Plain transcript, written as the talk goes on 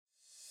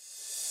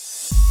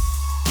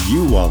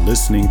You are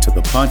listening to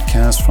the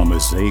podcast from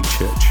Mosaic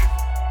Church.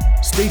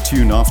 Stay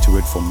tuned after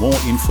it for more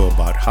info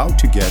about how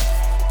to get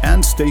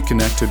and stay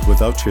connected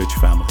with our church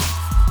family.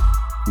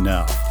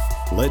 Now,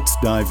 let's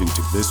dive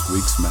into this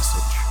week's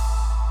message.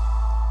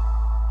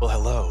 Well,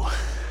 hello.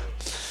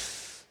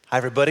 Hi,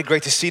 everybody.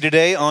 Great to see you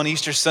today on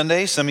Easter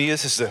Sunday. Some of you,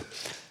 it's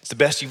the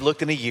best you've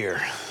looked in a year.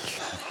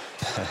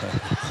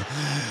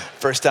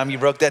 First time you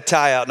broke that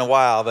tie out in a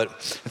while, but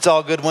it's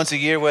all good once a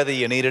year, whether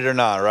you need it or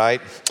not, right?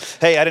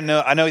 Hey, I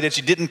know that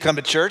you didn't come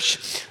to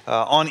church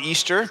on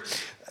Easter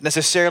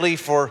necessarily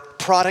for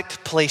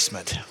product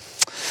placement,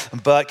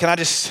 but can I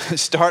just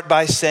start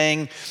by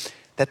saying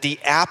that the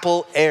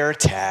Apple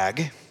AirTag,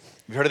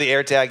 you've heard of the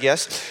AirTag,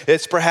 yes?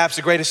 It's perhaps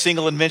the greatest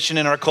single invention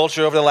in our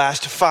culture over the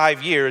last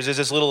 5 years. Is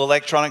this little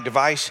electronic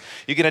device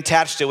you can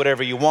attach to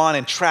whatever you want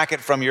and track it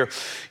from your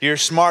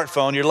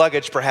smartphone, your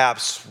luggage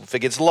perhaps, if it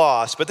gets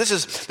lost. But this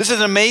is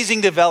an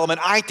amazing development,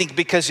 I think,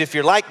 because if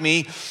you're like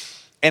me,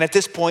 and at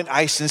this point,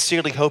 I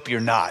sincerely hope you're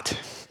not,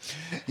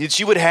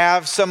 you would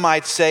have, some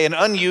might say, an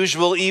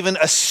unusual, even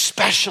a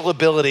special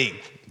ability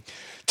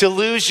to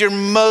lose your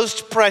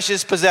most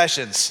precious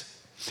possessions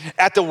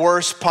at the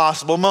worst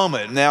possible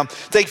moment. Now,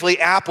 thankfully,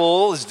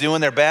 Apple is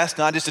doing their best,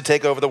 not just to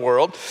take over the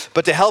world,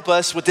 but to help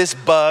us with this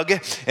bug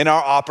in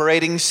our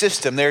operating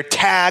system. Their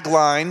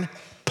tagline,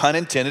 pun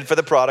intended, for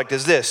the product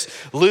is this: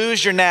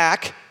 lose your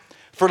knack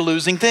for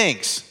losing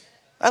things.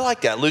 I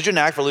like that, lose your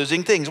knack for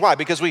losing things. Why?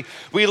 Because we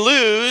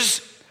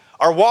lose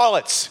our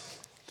wallets,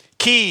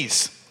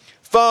 keys,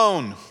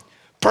 phone,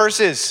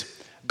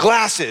 purses,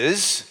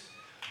 glasses,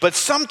 but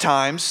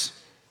sometimes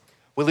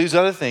we lose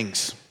other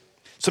things.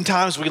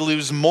 Sometimes we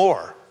lose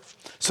more.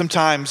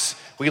 Sometimes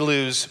we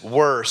lose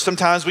worse.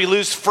 Sometimes we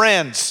lose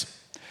friends.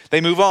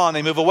 They move on,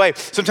 they move away.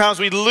 Sometimes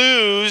we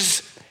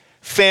lose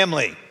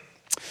family.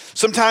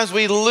 Sometimes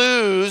we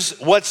lose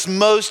what's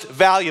most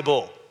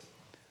valuable: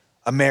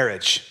 a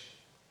marriage,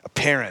 a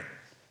parent,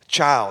 a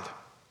child,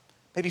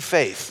 maybe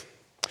faith.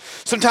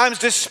 Sometimes,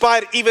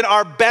 despite even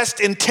our best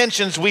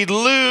intentions, we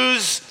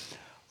lose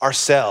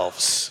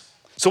ourselves.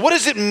 So what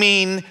does it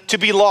mean to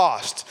be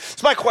lost?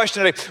 It's my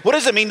question today. What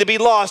does it mean to be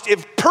lost?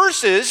 If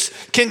purses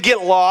can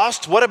get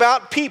lost, what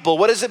about people?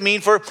 What does it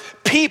mean for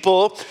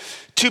people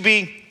to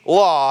be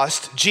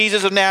lost?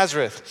 Jesus of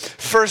Nazareth,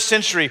 first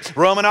century,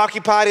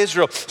 Roman-occupied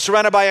Israel,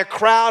 surrounded by a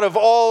crowd of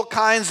all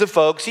kinds of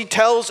folks. He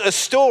tells a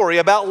story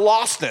about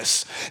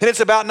lostness. And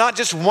it's about not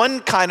just one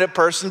kind of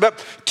person,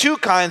 but two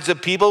kinds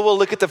of people. We'll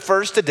look at the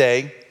first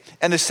today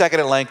and the second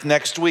at length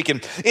next week.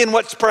 And in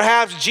what's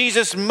perhaps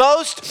Jesus'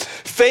 most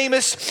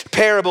famous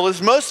parable,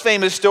 his most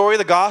famous story,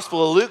 the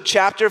Gospel of Luke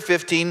chapter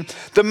 15,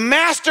 the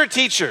master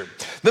teacher,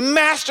 the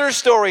master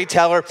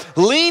storyteller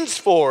leans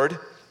forward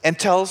and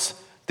tells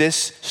this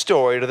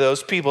story to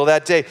those people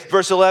that day.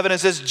 Verse 11, it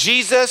says,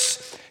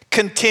 Jesus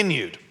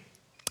continued.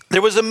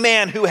 There was a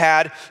man who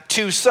had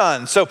 2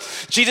 sons. So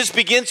Jesus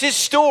begins his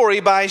story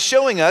by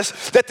showing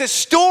us that the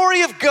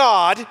story of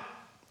God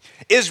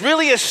is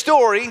really a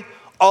story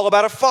all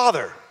about a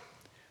father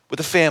with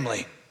a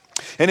family.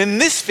 And in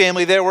this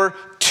family, there were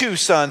 2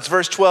 sons.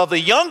 Verse 12, the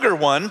younger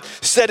one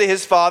said to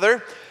his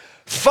father,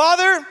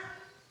 "Father,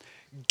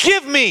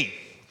 give me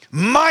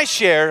my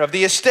share of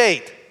the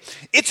estate."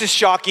 It's a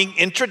shocking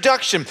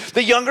introduction.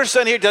 The younger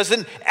son here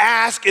doesn't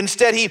ask.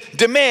 Instead, he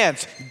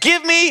demands,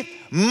 "Give me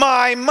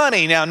my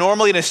money." Now,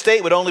 normally an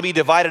estate would only be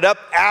divided up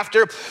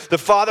after the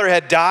father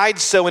had died.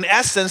 So in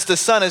essence, the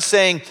son is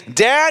saying,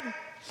 "Dad,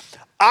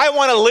 I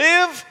want to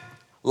live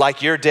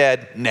like you're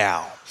dead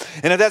now."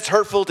 And if that's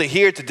hurtful to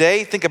hear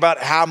today, think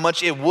about how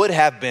much it would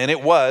have been, it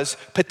was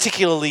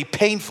particularly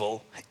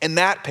painful in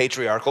that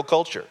patriarchal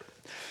culture.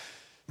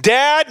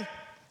 "Dad,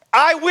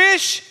 I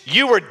wish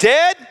you were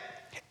dead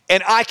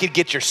and I could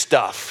get your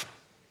stuff."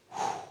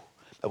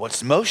 But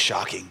what's most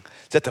shocking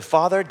is that the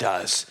father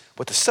does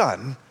what the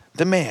son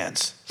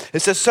demands.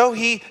 It says, so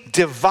he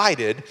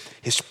divided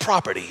his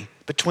property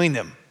between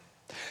them.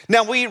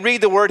 Now, we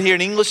read the word here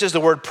in English as the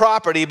word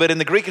property, but in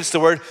the Greek it's the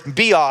word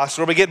bios,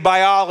 where we get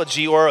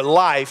biology or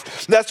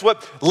life. That's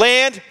what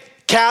land,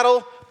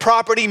 cattle,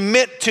 property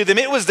meant to them.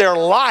 It was their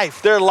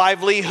life, their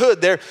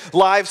livelihood. Their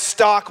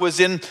livestock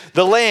was in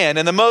the land.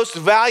 And the most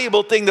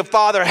valuable thing the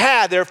father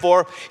had,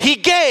 therefore, he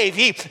gave.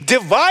 He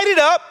divided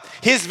up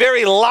his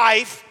very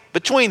life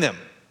between them.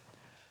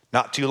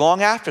 Not too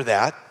long after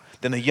that,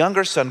 then the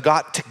younger son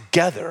got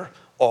together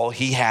all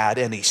he had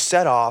and he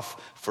set off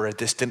for a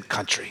distant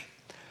country.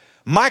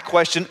 My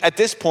question at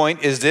this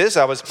point is this.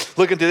 I was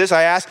looking through this.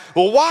 I asked,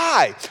 well,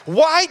 why?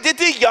 Why did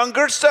the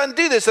younger son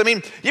do this? I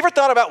mean, you ever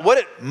thought about what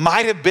it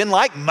might have been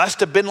like, must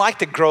have been like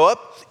to grow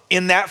up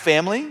in that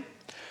family?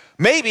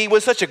 Maybe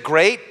with such a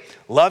great,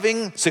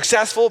 loving,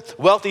 successful,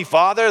 wealthy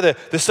father,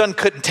 the son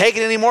couldn't take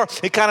it anymore.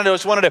 He kind of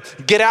just wanted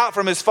to get out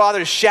from his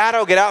father's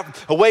shadow, get out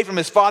away from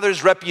his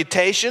father's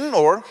reputation.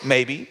 Or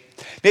maybe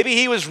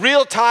he was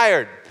real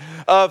tired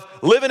of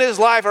living his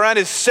life around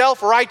his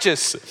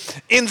self-righteous,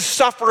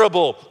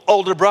 insufferable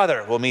older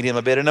brother. We'll meet him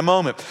a bit in a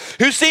moment,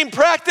 who seemed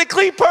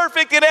practically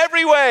perfect in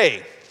every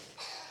way.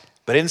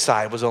 but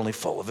inside was only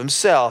full of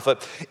himself.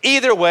 But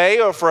either way,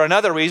 or for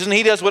another reason,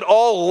 he does what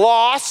all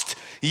lost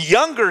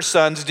younger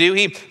sons do.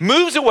 He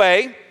moves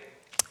away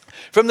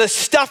from the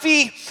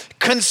stuffy,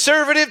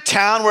 conservative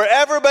town where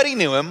everybody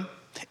knew him,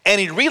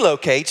 and he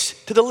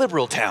relocates to the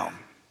liberal town.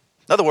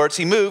 In other words,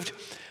 he moved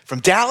from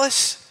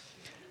Dallas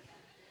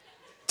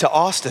to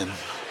Austin.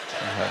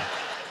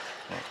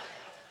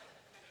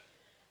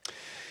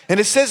 And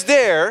it says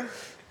there,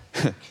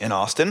 in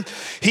Austin,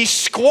 he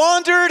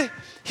squandered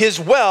his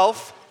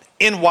wealth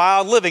in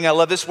wild living. I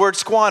love this word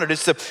squandered.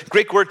 It's the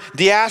Greek word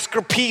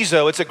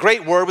diaskarpizo. It's a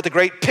great word with a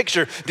great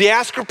picture.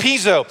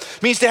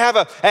 Diaskarpizo means to have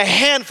a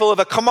handful of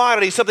a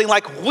commodity, something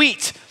like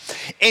wheat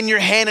in your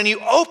hand, and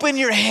you open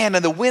your hand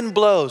and the wind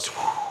blows,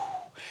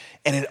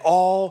 and it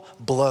all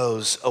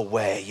blows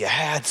away. You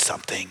had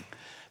something,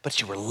 but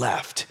you were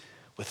left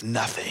with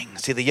nothing.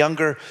 See, the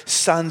younger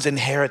son's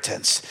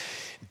inheritance,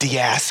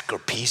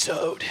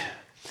 diaskarpizoed,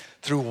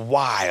 through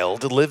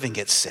wild living,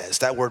 it says.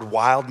 That word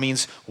wild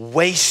means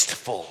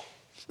wasteful.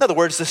 In other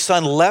words, the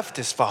son left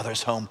his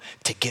father's home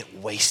to get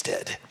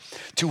wasted,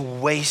 to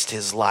waste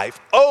his life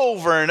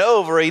over and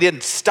over. He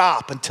didn't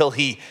stop until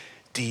he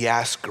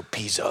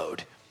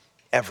diaskarpizoed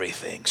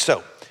everything.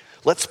 So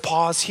let's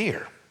pause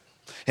here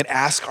and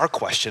ask our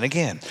question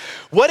again.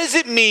 What does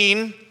it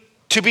mean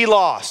to be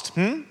lost?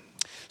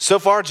 So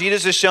far,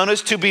 Jesus has shown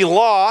us to be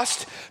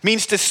lost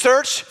means to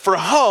search for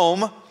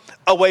home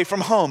away from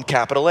home,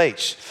 capital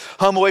H.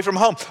 Home away from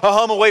home, a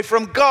home away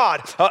from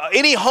God,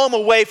 any home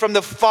away from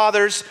the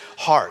Father's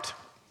heart.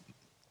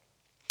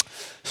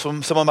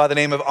 Someone by the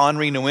name of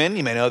Henri Nouwen,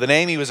 you may know the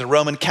name. He was a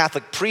Roman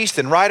Catholic priest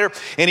and writer,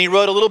 and he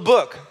wrote a little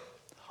book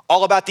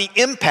all about the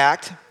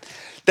impact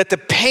that the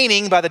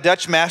painting by the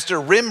Dutch master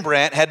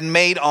Rembrandt had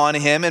made on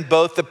him, and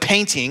both the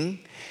painting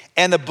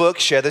and the book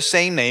share the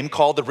same name,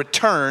 called The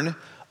Return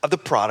of the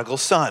Prodigal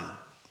Son.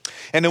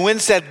 And Nouwen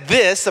said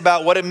this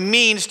about what it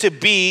means to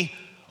be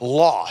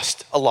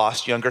lost, a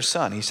lost younger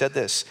son. He said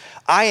this: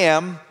 I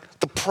am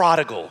the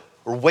prodigal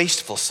or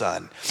wasteful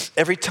son.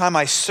 Every time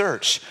I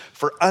search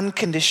for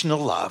unconditional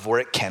love where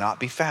it cannot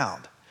be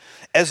found.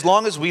 As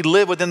long as we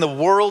live within the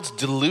world's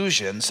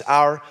delusions,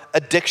 our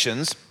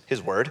addictions,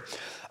 his word,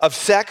 of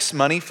sex,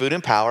 money, food,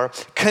 and power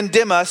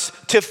condemn us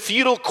to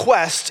futile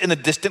quests in a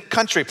distant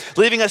country,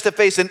 leaving us to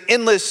face an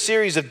endless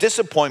series of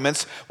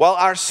disappointments while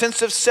our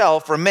sense of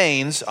self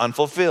remains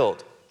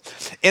unfulfilled.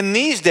 In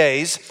these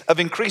days of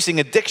increasing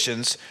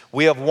addictions,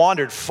 we have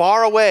wandered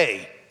far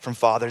away from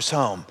Father's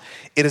home.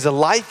 It is a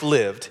life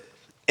lived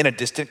in a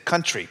distant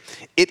country.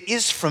 It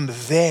is from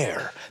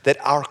there that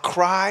our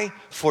cry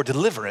for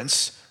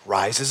deliverance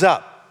rises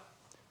up.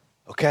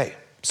 Okay,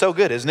 so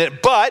good, isn't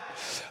it? But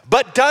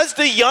does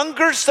the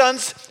younger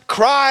son's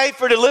cry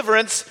for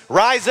deliverance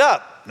rise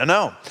up?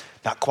 No,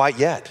 not quite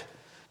yet.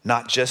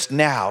 Not just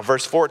now.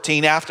 Verse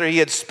 14, after he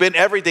had spent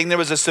everything, there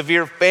was a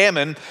severe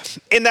famine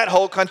in that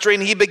whole country,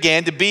 and he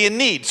began to be in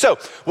need. So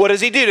what does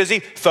he do? Does he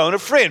phone a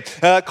friend,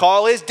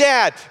 call his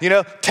dad,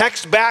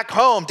 text back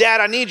home, Dad,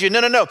 I need you?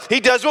 No. He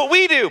does what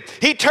we do.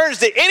 He turns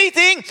to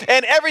anything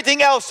and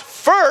everything else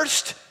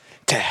first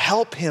to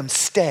help him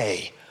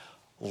stay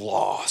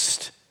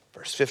lost.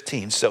 Verse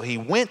 15, so he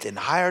went and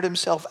hired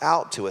himself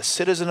out to a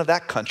citizen of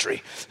that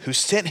country who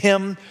sent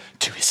him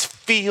to his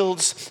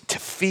fields to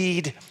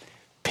feed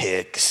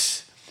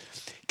pigs.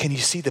 Can you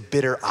see the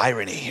bitter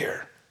irony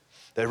here?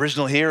 The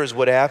original here is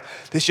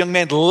this young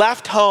man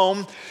left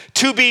home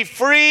to be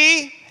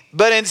free,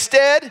 but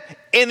instead,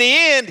 in the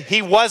end,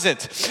 he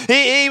wasn't.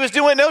 He was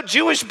doing what no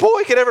Jewish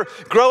boy could ever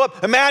grow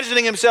up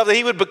imagining himself that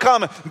he would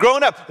become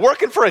growing up,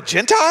 working for a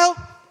Gentile,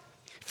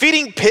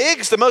 feeding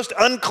pigs, the most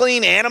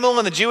unclean animal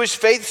in the Jewish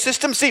faith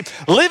system. See,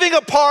 living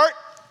apart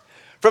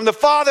from the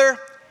Father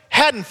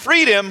hadn't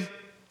freed him.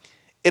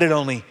 It had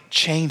only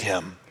chained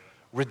him,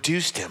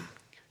 reduced him,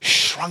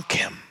 shrunk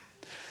him.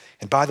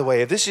 And by the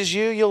way, if this is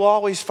you, you'll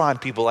always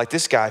find people like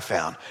this guy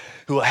found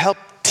who will help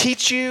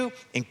teach you,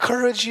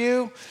 encourage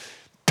you,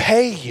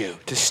 pay you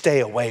to stay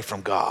away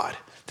from God,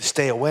 to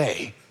stay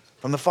away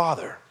from the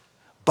Father.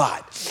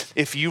 But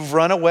if you've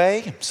run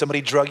away,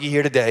 somebody drug you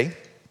here today,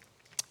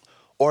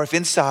 or if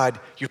inside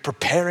you're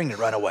preparing to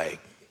run away,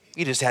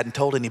 you just hadn't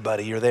told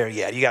anybody you're there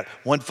yet. You got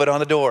 1 foot on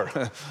the door,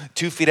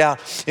 2 feet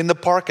out in the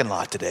parking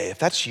lot today. If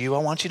that's you, I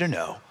want you to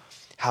know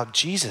how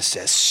Jesus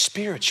says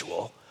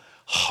spiritual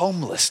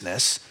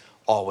homelessness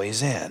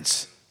always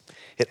ends.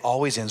 It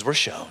always ends, we're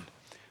shown,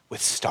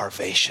 with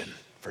starvation.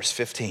 Verse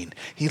 15,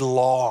 he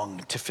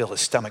longed to fill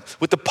his stomach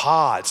with the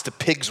pods the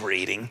pigs were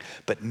eating,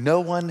 but no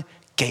one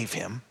gave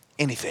him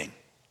anything.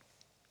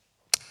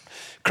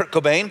 Kurt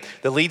Cobain,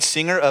 the lead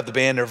singer of the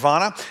band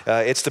Nirvana,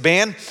 it's the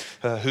band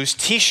whose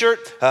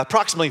t-shirt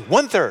approximately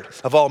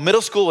 1/3 of all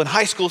middle school and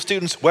high school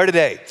students wear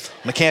today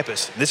on the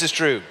campus. This is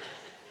true.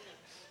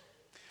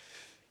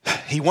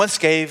 He once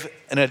gave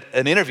an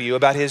interview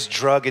about his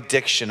drug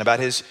addiction, about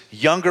his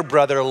younger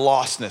brother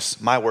lostness.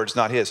 My words,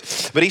 not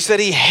his. But he said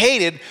he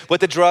hated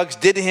what the drugs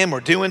did to him or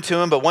doing to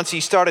him, but once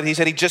he started, he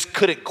said he just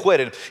couldn't quit.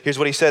 And here's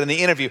what he said in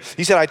the interview.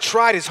 He said, I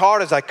tried as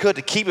hard as I could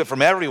to keep it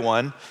from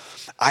everyone.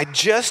 I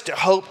just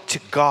hope to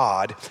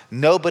God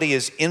nobody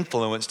is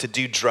influenced to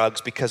do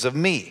drugs because of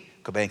me.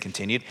 Cobain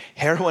continued,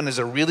 heroin is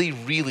a really,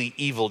 really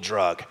evil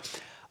drug.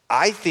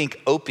 I think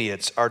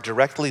opiates are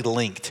directly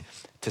linked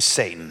to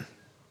Satan.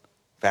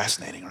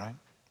 Fascinating, right?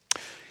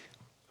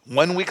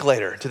 1 week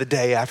later, to the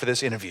day after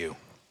this interview,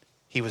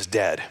 he was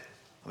dead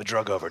of a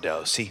drug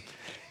overdose. He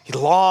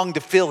longed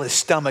to fill his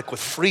stomach with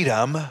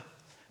freedom,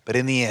 but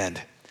in the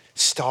end,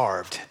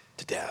 starved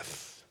to death.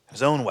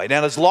 His own way.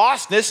 Now, does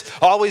lostness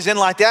always end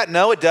like that?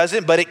 No, it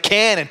doesn't, but it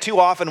can, and too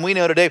often we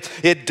know today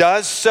it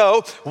does.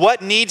 So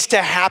what needs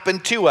to happen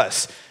to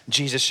us?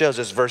 Jesus shows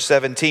us, verse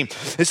 17.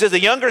 It says, the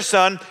younger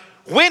son,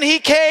 when he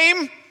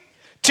came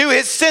to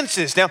his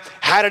senses. Now,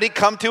 how did he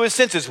come to his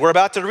senses? We're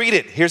about to read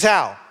it. Here's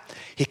how.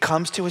 He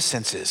comes to his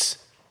senses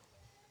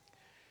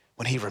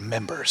when he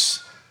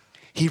remembers.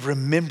 He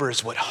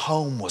remembers what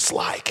home was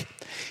like.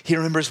 He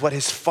remembers what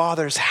his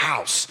father's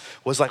house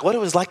was like, what it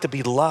was like to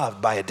be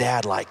loved by a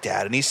dad like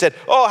that. And he said,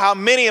 oh, how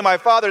many of my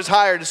father's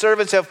hired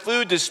servants have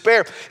food to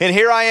spare, and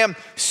here I am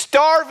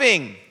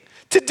starving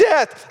to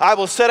death. I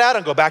will set out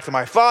and go back to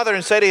my father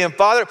and say to him,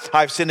 Father,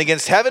 I've sinned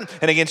against heaven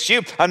and against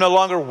you. I'm no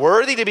longer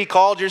worthy to be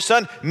called your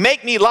son.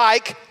 Make me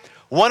like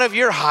one of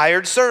your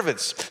hired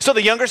servants. So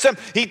the younger son,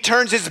 he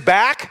turns his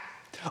back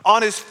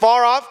on his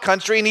far off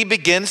country and he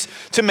begins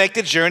to make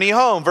the journey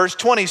home. Verse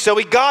 20, so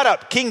he got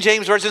up. King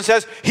James Version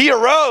says, he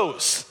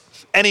arose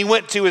and he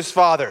went to his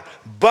father.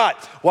 But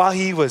while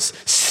he was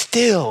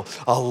still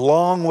a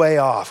long way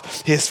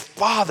off, his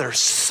father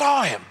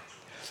saw him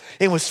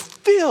and was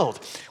filled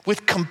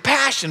with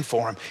compassion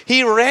for him.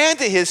 He ran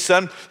to his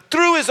son,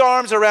 threw his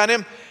arms around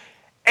him,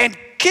 and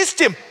kissed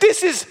him.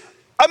 This is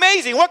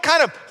amazing. What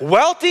kind of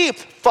wealthy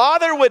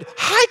father would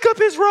hike up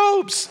his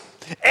robes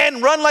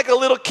and run like a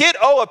little kid?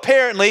 Oh,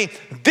 apparently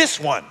this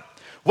one.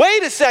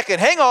 Wait a second,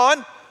 hang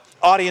on.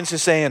 Audience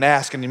is saying,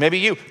 asking, maybe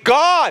you,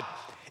 God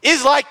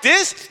is like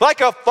this,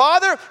 like a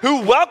father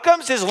who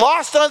welcomes his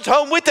lost sons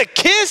home with a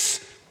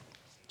kiss?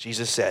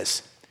 Jesus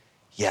says,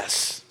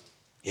 yes,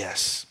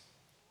 yes.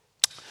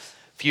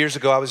 A few years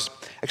ago, I was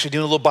actually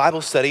doing a little Bible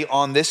study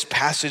on this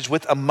passage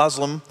with a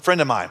Muslim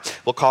friend of mine.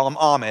 We'll call him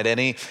Ahmed. And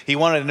he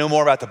wanted to know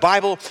more about the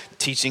Bible,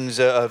 teachings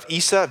of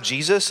Isa, of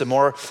Jesus, and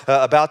more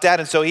about that.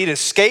 And so he'd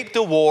escaped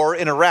the war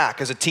in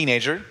Iraq as a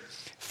teenager,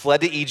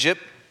 fled to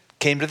Egypt,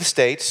 came to the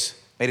States,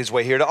 made his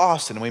way here to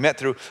Austin. And we met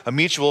through a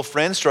mutual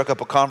friend, struck up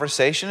a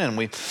conversation, and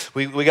we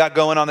got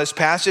going on this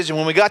passage. And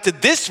when we got to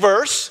this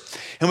verse,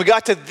 and we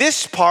got to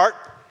this part,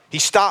 he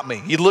stopped me.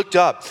 He looked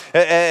up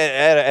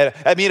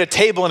at me at a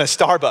table in a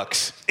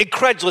Starbucks.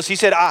 Incredulous. He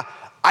said,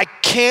 I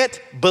can't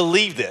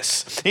believe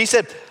this. He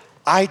said,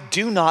 I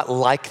do not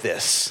like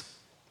this.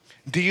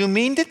 Do you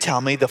mean to tell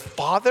me the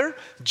father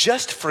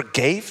just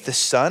forgave the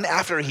son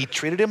after he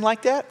treated him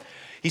like that?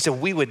 He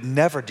said, we would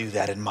never do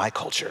that in my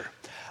culture.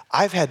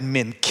 I've had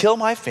men kill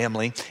my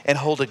family and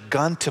hold a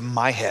gun to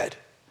my head.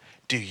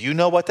 Do you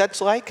know what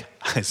that's like?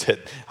 I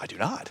said, I do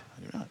not.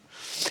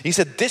 He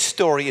said, this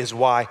story is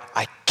why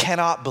I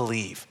cannot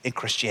believe in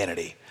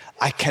Christianity.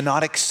 I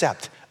cannot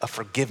accept a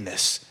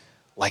forgiveness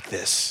like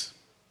this.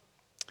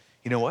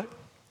 You know what?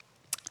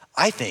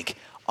 I think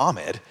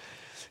Ahmed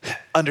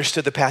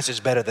understood the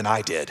passage better than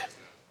I did.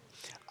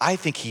 I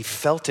think he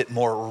felt it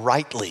more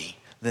rightly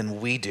than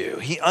we do.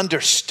 He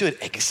understood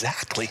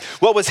exactly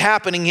what was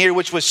happening here,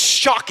 which was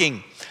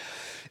shocking,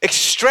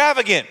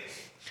 extravagant,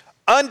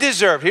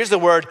 undeserved. Here's the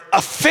word,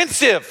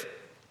 offensive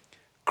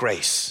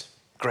grace.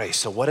 Grace.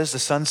 So what does the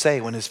son say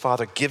when his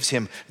father gives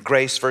him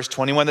grace? Verse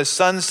 21, the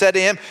son said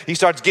to him, he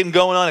starts getting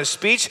going on his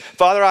speech,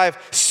 Father, I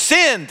have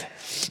sinned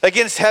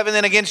against heaven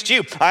and against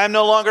you. I am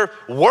no longer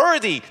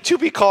worthy to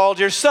be called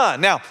your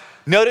son. Now,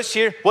 notice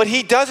here what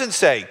he doesn't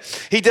say.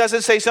 He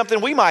doesn't say something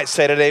we might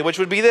say today, which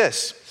would be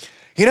this.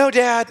 You know,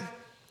 Dad,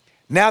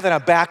 now that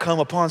I'm back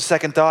home upon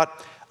second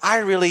thought, I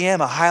really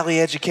am a highly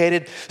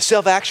educated,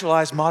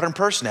 self-actualized modern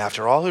person,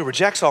 after all, who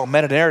rejects all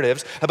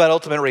meta-narratives about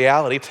ultimate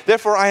reality.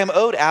 Therefore, I am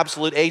owed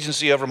absolute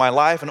agency over my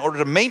life in order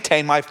to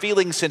maintain my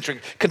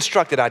feeling-centric,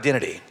 constructed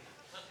identity.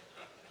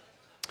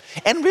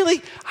 And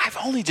really, I've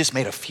only just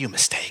made a few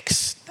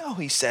mistakes. No,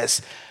 he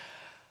says,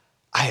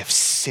 I have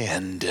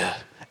sinned,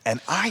 and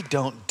I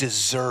don't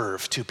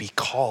deserve to be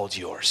called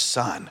your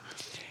son.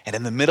 And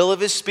in the middle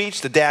of his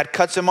speech, the dad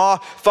cuts him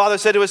off. Father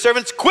said to his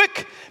servants,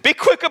 quick, be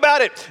quick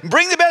about it.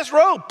 Bring the best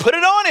robe, put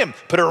it on him.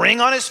 Put a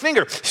ring on his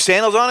finger,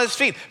 sandals on his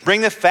feet.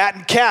 Bring the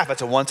fattened calf,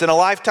 it's a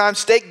once-in-a-lifetime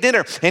steak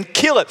dinner, and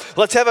kill it.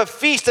 Let's have a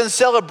feast and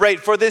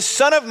celebrate, for this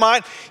son of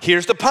mine,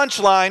 here's the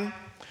punchline,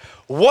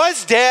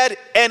 was dead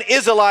and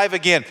is alive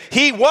again.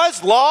 He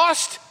was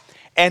lost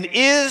and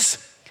is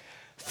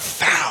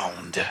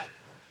found.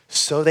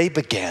 So they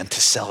began to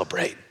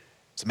celebrate.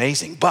 It's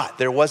amazing, but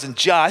there wasn't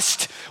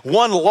just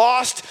one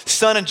lost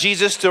son in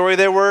Jesus' story.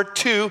 There were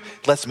two.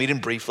 Let's meet him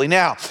briefly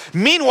now.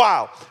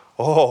 Meanwhile,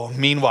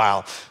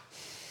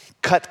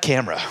 cut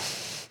camera.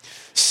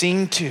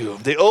 Scene 2.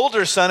 The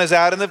older son is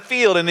out in the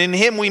field, and in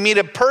him we meet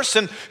a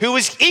person who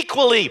is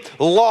equally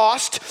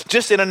lost,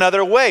 just in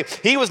another way.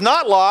 He was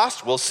not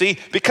lost, we'll see,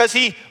 because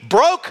he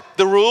broke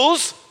the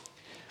rules,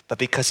 but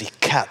because he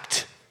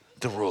kept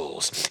the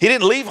rules. He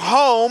didn't leave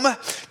home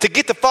to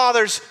get the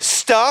Father's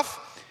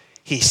stuff.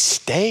 He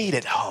stayed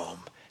at home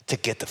to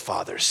get the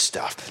Father's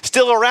stuff.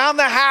 Still around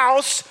the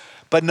house,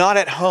 but not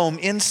at home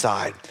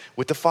inside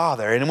with the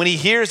Father. And when he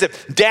hears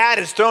that Dad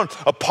has thrown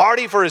a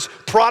party for his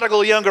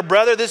prodigal younger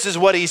brother, this is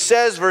what he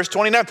says, verse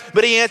 29.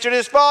 But he answered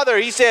his father.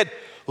 He said,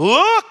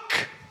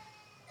 look,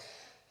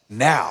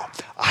 now,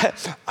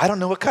 I don't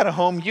know what kind of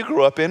home you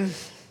grew up in.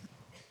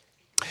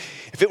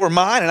 If it were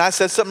mine and I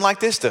said something like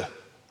this to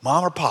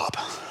Mom or Pop,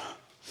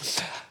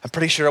 I'm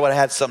pretty sure I would have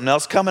had something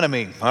else coming to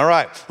me. All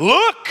right,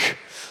 look,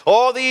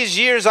 all these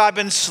years I've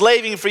been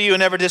slaving for you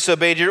and never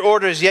disobeyed your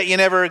orders, yet you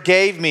never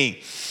gave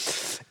me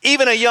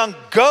even a young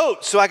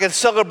goat so I could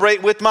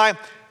celebrate with my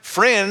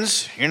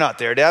friends. You're not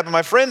there, Dad, but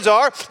my friends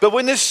are. But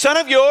when this son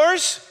of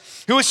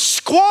yours, who has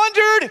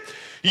squandered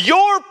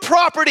your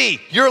property,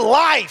 your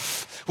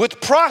life, with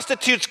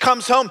prostitutes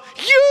comes home,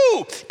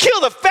 you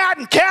kill the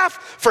fattened calf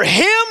for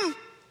him?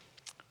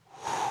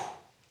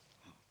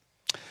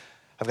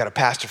 I've got a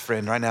pastor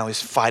friend right now,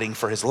 he's fighting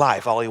for his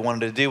life. All he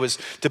wanted to do was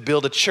to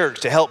build a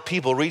church, to help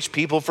people, reach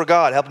people for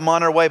God, help them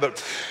on their way.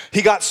 But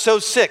he got so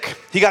sick.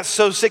 He got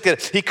so sick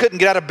that he couldn't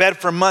get out of bed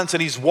for months,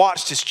 and he's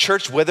watched his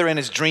church wither and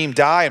his dream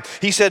die. And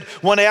he said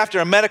one day after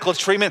a medical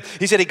treatment,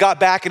 he said he got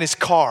back in his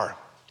car,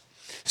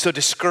 so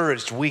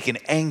discouraged, weak, and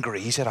angry.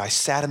 He said, I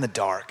sat in the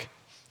dark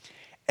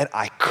and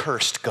I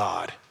cursed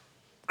God.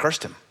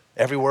 Cursed him.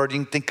 Every word you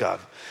can think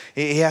of.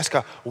 He asked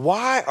God,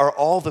 why are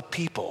all the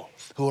people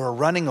who are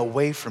running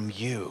away from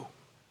you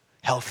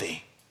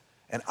healthy?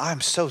 And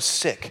I'm so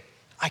sick,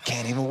 I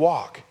can't even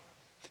walk.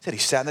 He said he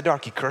sat in the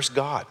dark. He cursed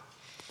God.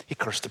 He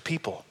cursed the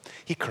people.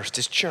 He cursed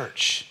his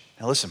church.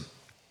 Now listen,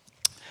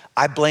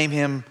 I blame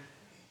him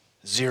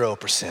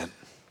 0%.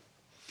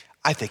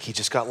 I think he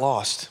just got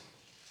lost.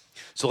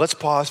 So let's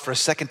pause for a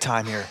second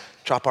time here,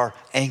 drop our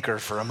anchor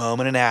for a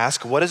moment and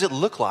ask, what does it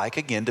look like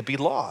again to be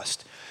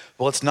lost?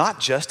 Well, it's not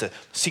just to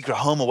seek a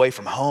home away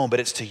from home, but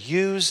it's to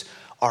use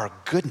our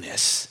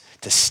goodness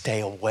to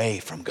stay away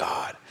from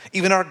God.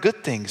 Even our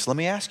good things. Let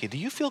me ask you, do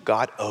you feel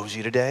God owes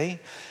you today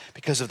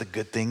because of the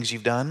good things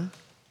you've done?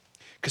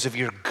 Because of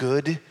your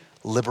good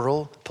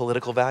liberal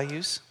political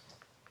values?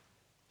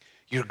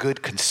 Your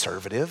good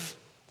conservative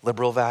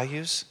liberal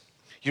values?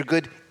 Your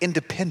good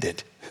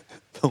independent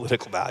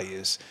political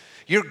values?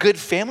 Your good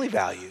family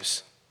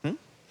values?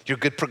 Your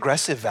good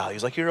progressive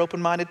values, like you're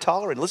open-minded,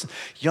 tolerant. Listen,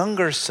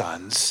 younger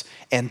sons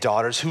and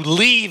daughters who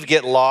leave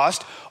get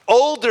lost.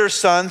 Older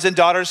sons and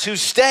daughters who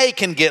stay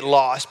can get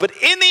lost. But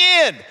in the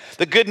end,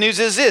 the good news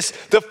is this: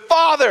 the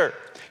Father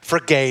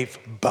forgave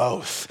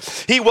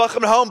both. He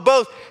welcomed home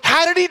both.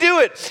 How did he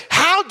do it?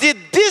 How did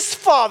this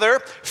Father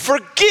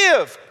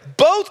forgive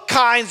both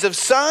kinds of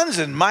sons?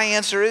 And my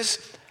answer is,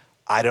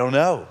 I don't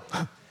know.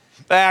 I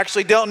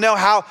actually don't know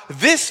how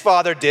this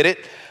Father did it,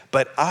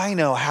 but I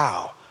know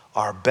how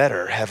our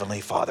better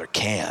Heavenly Father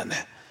can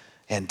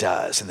and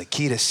does. And the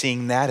key to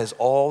seeing that is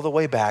all the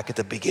way back at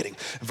the beginning.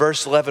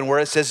 Verse 11, where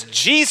it says,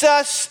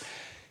 Jesus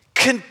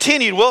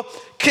continued. Well,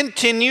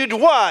 continued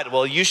what?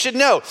 Well, you should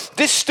know,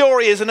 this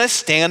story isn't a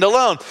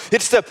standalone.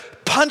 It's the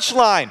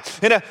punchline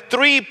in a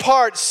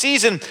 3-part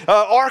season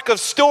arc of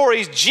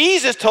stories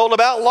Jesus told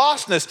about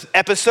lostness.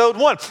 Episode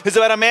 1 is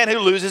about a man who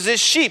loses his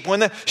sheep. When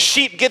the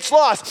sheep gets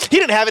lost, he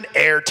didn't have an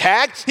air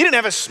tag. He didn't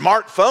have a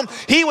smartphone.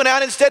 He went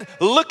out instead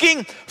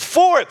looking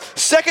for it.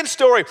 Second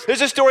story,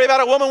 there's a story about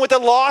a woman with a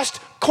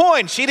lost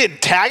coin. She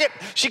didn't tag it.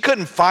 She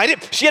couldn't find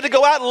it. She had to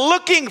go out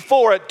looking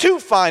for it to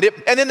find it.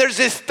 And then there's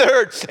this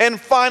third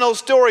and final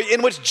story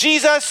in which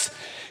Jesus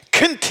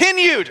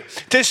continued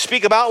to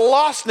speak about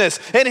lostness.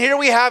 And here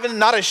we have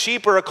not a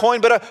sheep or a coin,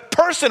 but a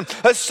person,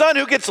 a son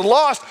who gets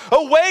lost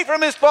away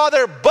from his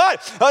father.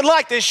 But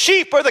unlike the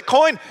sheep or the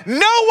coin,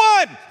 no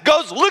one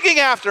goes looking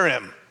after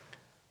him.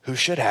 Who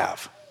should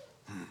have?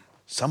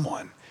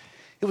 Someone.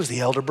 It was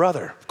the elder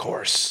brother, of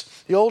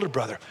course. The older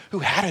brother who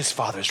had his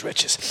father's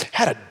riches,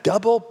 had a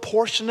double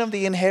portion of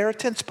the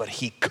inheritance, but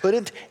he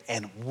couldn't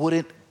and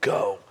wouldn't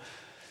go.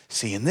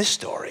 See, in this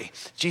story,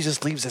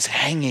 Jesus leaves us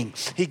hanging.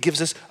 He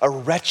gives us a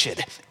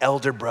wretched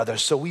elder brother,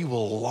 so we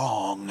will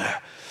long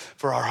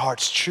for our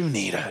heart's true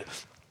need, a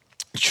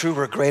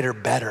truer, greater,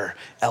 better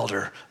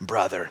elder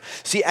brother.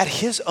 See, at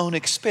his own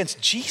expense,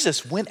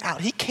 Jesus went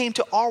out. He came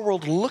to our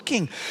world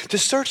looking to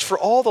search for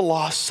all the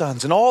lost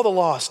sons and all the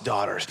lost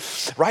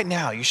daughters. Right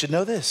now, you should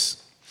know this.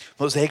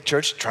 Mosaic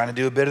Church trying to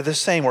do a bit of the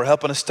same. We're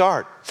helping to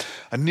start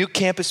a new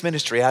campus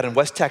ministry out in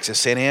West Texas,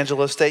 San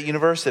Angelo State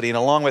University. And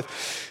along with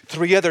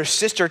 3 other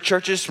sister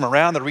churches from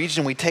around the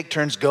region, we take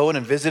turns going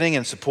and visiting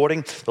and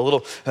supporting the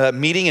little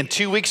meeting. And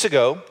 2 weeks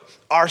ago,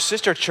 our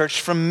sister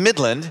church from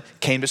Midland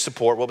came to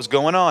support what was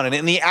going on. And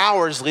in the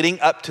hours leading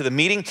up to the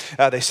meeting,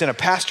 they sent a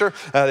pastor,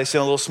 they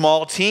sent a little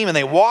small team, and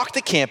they walked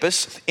the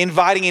campus,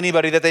 inviting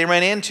anybody that they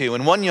ran into.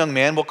 And one young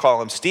man, we'll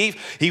call him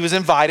Steve, he was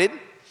invited,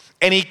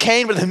 and he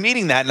came to the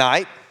meeting that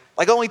night,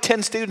 Like only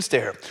 10 students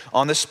there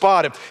on the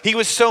spot. And he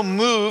was so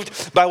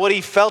moved by what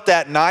he felt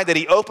that night that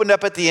he opened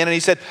up at the end and he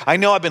said, I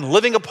know I've been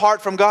living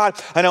apart from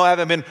God. I know I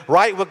haven't been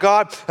right with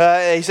God.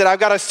 He said, I've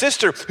got a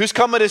sister who's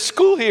coming to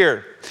school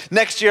here.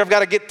 Next year, I've got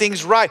to get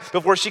things right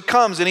before she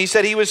comes. And he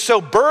said he was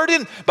so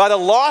burdened by the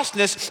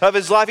lostness of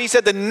his life. He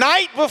said the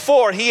night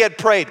before he had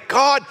prayed,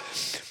 God,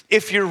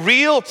 if you're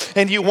real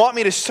and you want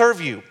me to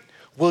serve you,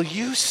 will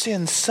you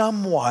send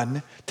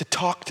someone to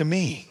talk to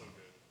me?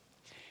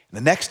 And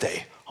the next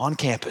day, on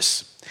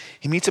campus,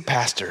 he meets a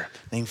pastor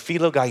named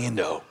Philo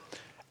Galindo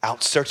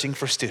out searching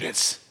for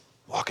students,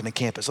 walking the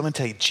campus. I'm going to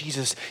tell you,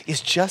 Jesus is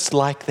just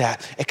like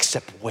that,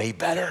 except way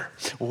better,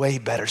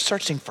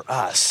 searching for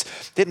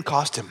us. Didn't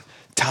cost him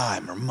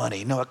time or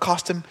money. No, it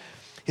cost him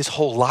his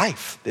whole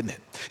life, didn't it?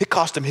 It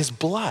cost him his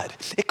blood.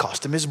 It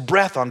cost him his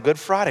breath on Good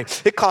Friday.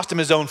 It cost him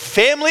his own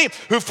family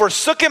who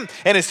forsook him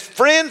and his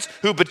friends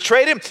who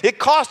betrayed him. It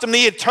cost him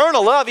the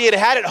eternal love he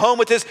had at home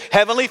with his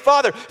heavenly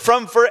Father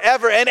from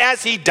forever. And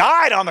as he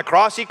died on the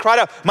cross, he cried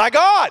out, my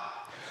God,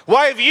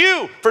 why have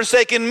you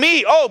forsaken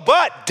me? Oh,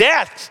 but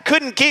death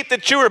couldn't keep the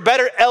truer,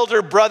 better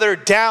elder brother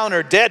down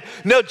or dead.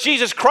 No,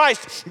 Jesus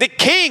Christ, the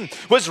King,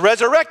 was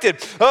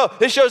resurrected. Oh,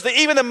 this shows that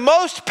even the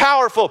most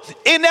powerful,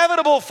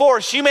 inevitable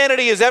force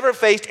humanity has ever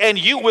faced, and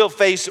you will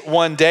face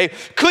one day,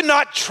 could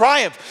not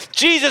triumph.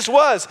 Jesus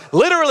was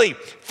literally,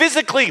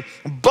 physically,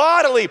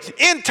 bodily,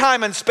 in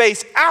time and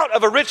space, out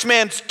of a rich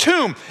man's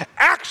tomb,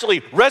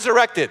 actually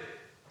resurrected.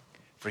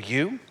 For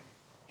you,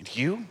 and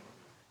you,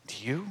 and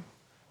you,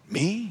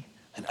 me,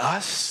 and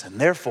us, and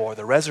therefore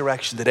the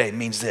resurrection today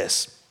means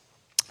this.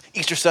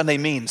 Easter Sunday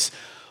means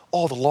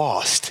all the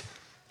lost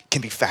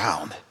can be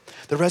found.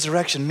 The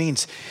resurrection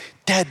means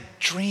dead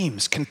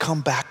dreams can come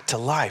back to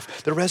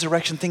life. The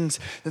resurrection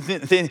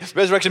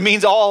resurrection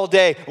means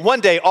one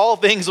day all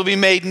things will be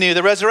made new.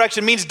 The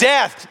resurrection means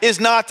death is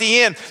not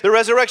the end. The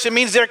resurrection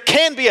means there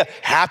can be a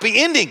happy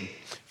ending.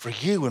 For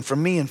you and for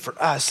me and for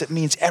us, it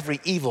means every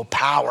evil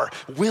power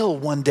will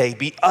one day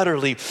be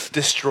utterly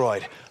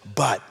destroyed.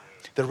 But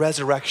the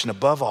resurrection,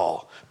 above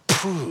all,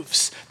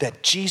 proves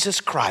that Jesus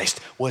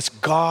Christ was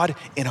God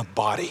in a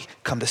body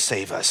come to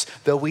save us,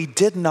 though we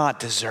did not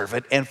deserve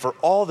it, and for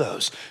all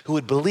those who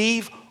would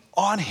believe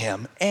on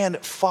him and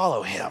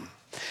follow him.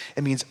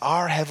 It means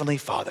our Heavenly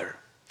Father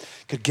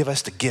could give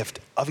us the gift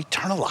of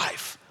eternal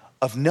life,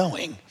 of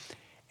knowing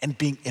and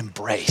being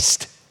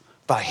embraced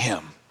by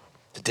him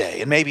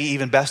today. And maybe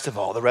even best of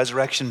all, the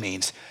resurrection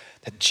means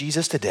that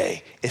Jesus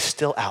today is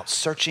still out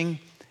searching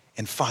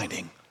and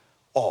finding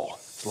all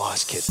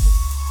lost kids.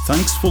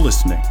 Thanks for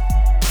listening.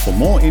 For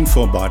more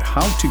info about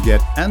how to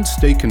get and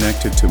stay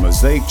connected to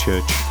Mosaic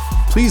Church,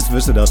 please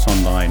visit us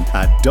online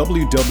at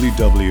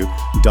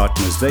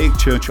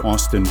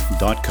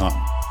www.mosaicchurchaustin.com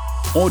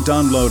or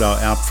download our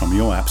app from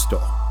your app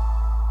store.